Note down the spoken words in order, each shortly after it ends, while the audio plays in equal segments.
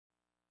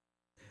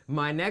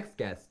My next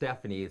guest,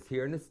 Stephanie, is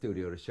here in the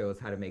studio to show us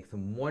how to make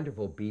some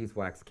wonderful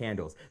beeswax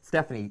candles.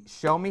 Stephanie,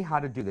 show me how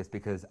to do this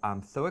because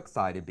I'm so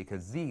excited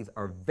because these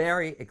are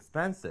very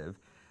expensive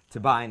to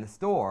buy in the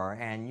store,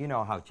 and you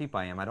know how cheap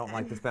I am. I don't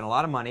like to spend a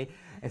lot of money,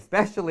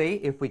 especially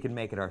if we can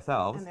make it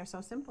ourselves. And they're so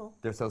simple.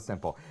 They're so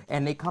simple.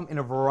 And they come in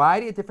a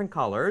variety of different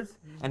colors.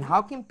 And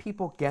how can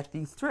people get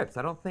these strips?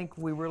 I don't think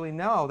we really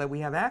know that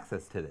we have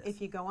access to this. If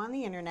you go on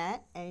the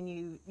internet and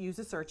you use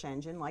a search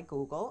engine like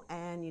Google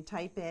and you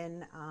type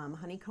in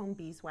Honeycomb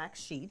beeswax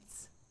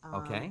sheets.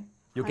 Okay.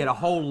 You'll get a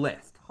whole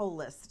list. Whole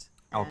list.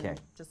 Okay.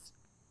 Just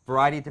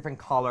variety of different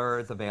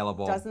colors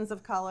available. dozens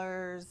of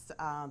colors.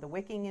 The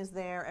wicking is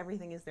there.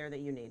 Everything is there that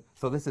you need.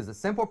 So this is a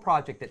simple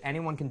project that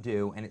anyone can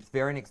do, and it's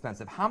very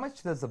inexpensive. How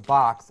much does a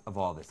box of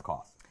all this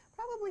cost?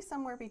 Probably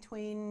somewhere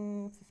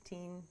between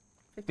 $15,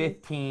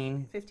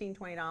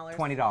 $20.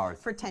 $20.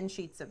 For 10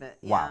 sheets of it.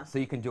 Wow, Yeah. so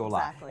you can do a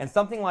lot. Exactly. And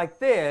something like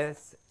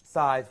this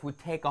size would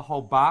take a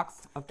whole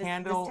box of This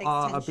candle, takes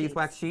 10 of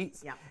beeswax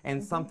sheets. Yeah.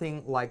 And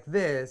something like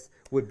this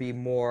would be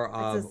more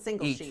of It's a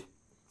single each. sheet.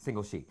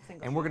 Single sheet.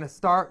 Single and we're sheet. going to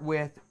start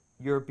with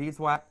your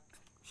beeswax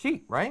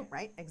sheet, right?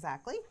 Right,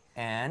 exactly.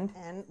 And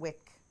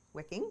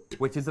Wicking.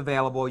 which is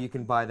available. You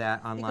can buy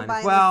that You online can buy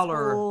as well, in the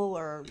school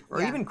or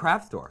yeah. even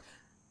craft store.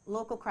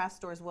 Local craft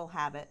stores will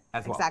have it.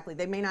 As well. Exactly.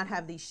 They may not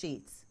have these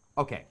sheets,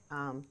 Okay.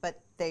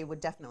 but they would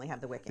definitely have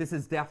the wicking. This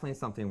is definitely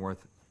something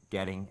worth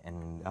getting,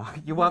 and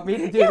you want me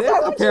to do Yes, this? I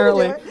want you to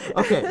Apparently. do it.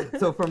 Okay,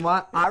 so from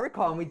what I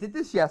recall, and we did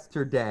this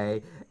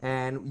yesterday,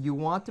 and you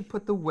want to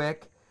put the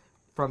wick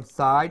from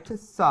side to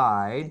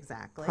side,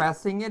 Exactly.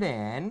 pressing it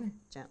in,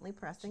 Gently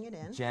pressing it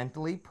in.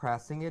 gently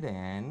pressing it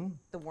in.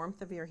 The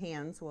warmth of your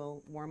hands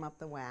will warm up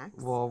the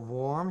wax. Well,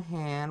 warm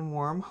hand,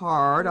 warm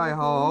heart, I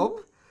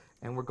hope.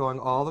 And we're going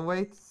all the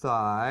way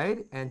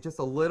side, and just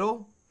a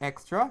little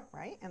extra.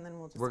 Right, and then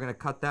We're going to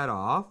cut that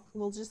off.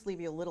 we'll just leave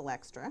you a little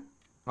extra.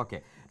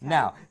 Okay,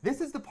 now, this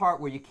is the part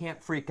where you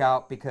can't freak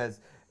out because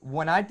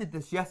when I did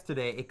this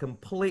yesterday, it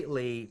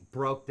completely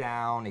broke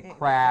down, it It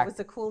cracked. was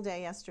a cool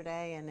day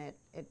yesterday, and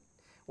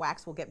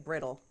wax will get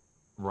brittle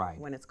Right.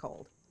 when it's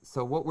cold.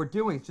 So what we're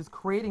doing is just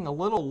creating a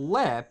little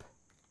lip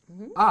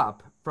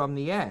up from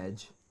the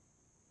edge.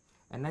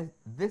 And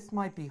this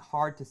might be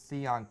hard to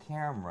see on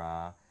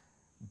camera,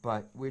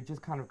 but we're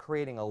just kind of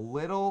creating a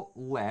little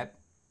lip.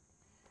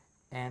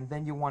 And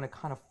then you want to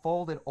kind of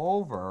fold it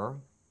over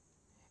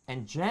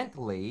and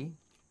gently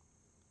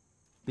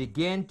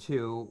begin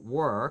to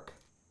work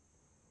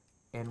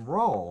and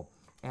roll.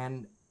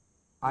 And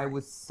I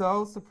was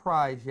so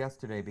surprised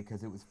yesterday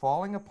because it was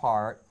falling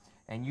apart,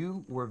 and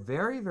you were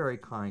very, very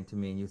kind to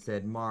me, and you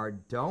said, Mar,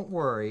 don't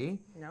worry,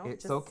 No,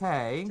 it's just-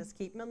 okay. Just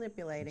keep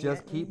manipulating it.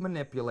 Just keep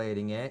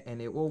manipulating it,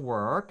 and it will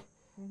work.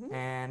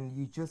 And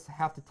you just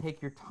have to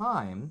take your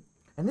time.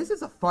 And this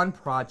is a fun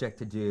project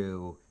to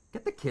do.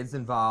 Get the kids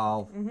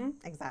involved.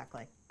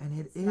 Exactly. And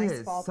it It's a nice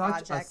is fall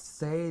such a project.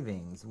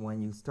 savings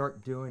when you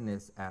start doing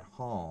this at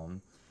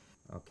home.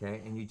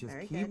 Okay, and you just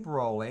Very keep good.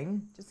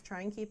 rolling. Just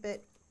try and keep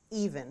it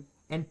even.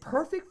 And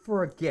perfect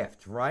for a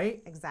gift,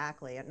 right?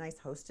 Exactly. A nice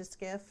hostess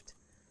gift.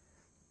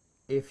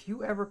 If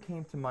you ever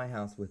came to my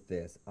house with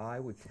this, I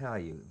would tell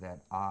you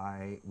that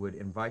I would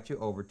invite you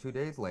over 2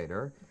 days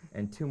later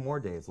and 2 more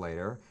days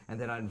later, and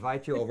then I'd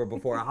invite you over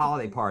before a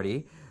holiday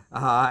party,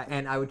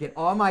 and I would get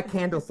all my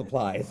candle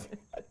supplies.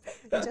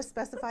 You just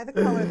specify the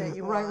color that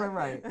you want.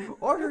 Right.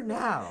 Order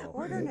now.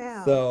 Order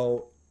now.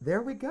 So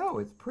there we go.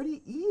 It's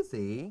pretty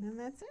easy And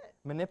that's it.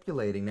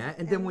 manipulating that.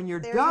 And then And when you're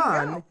there you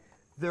done, go.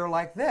 they're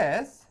like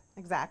this.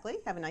 Exactly.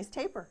 Have a nice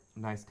taper.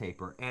 Nice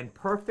taper. And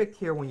perfect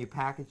here when you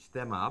package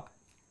them up.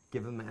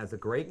 Give them as a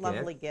great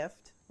Lovely gift.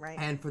 gift, right?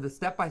 And for the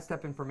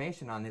step-by-step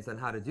information on this and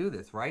how to do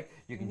this, right,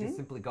 you can just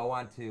simply go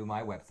onto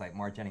my website,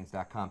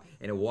 marjennings.com,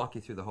 and it'll walk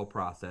you through the whole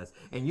process.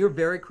 And you're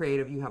very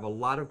creative. You have a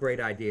lot of great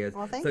ideas.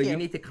 Well, thank so you you.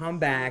 need to come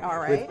back All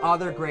with right.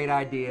 other great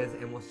ideas,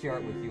 and we'll share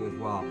it with you as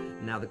well.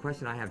 Now, the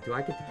question I have, do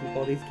I get to keep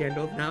all these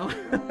candles now?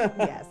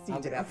 Yes, you I'm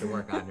do. going to have to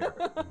work on here.